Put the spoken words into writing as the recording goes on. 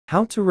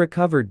How to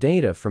recover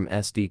data from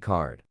SD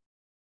card.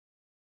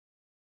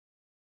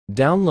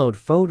 Download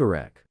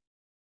PhotoRec.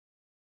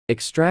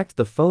 Extract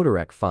the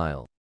PhotoRec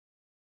file.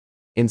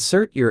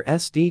 Insert your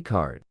SD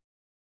card.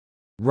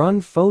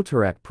 Run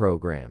PhotoRec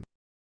program.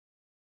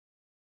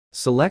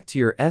 Select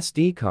your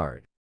SD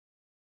card.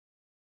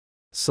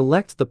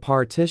 Select the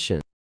partition.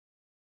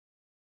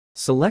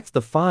 Select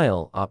the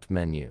File opt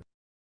menu.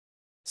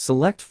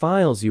 Select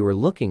files you are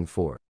looking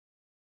for.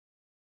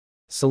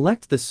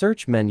 Select the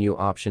Search menu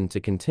option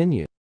to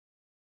continue.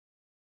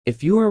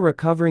 If you are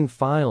recovering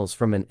files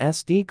from an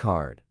SD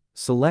card,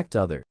 select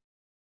Other.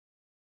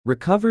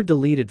 Recover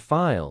deleted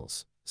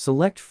files,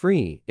 select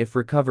Free. If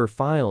recover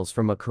files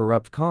from a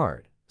corrupt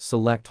card,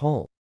 select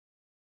Whole.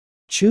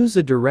 Choose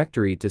a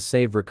directory to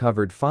save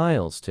recovered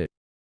files to.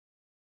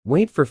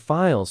 Wait for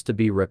files to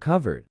be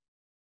recovered.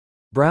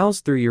 Browse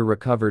through your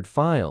recovered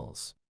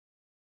files.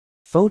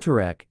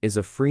 PhotoRec is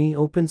a free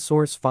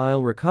open-source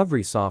file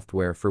recovery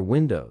software for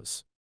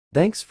Windows.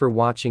 Thanks for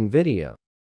watching video.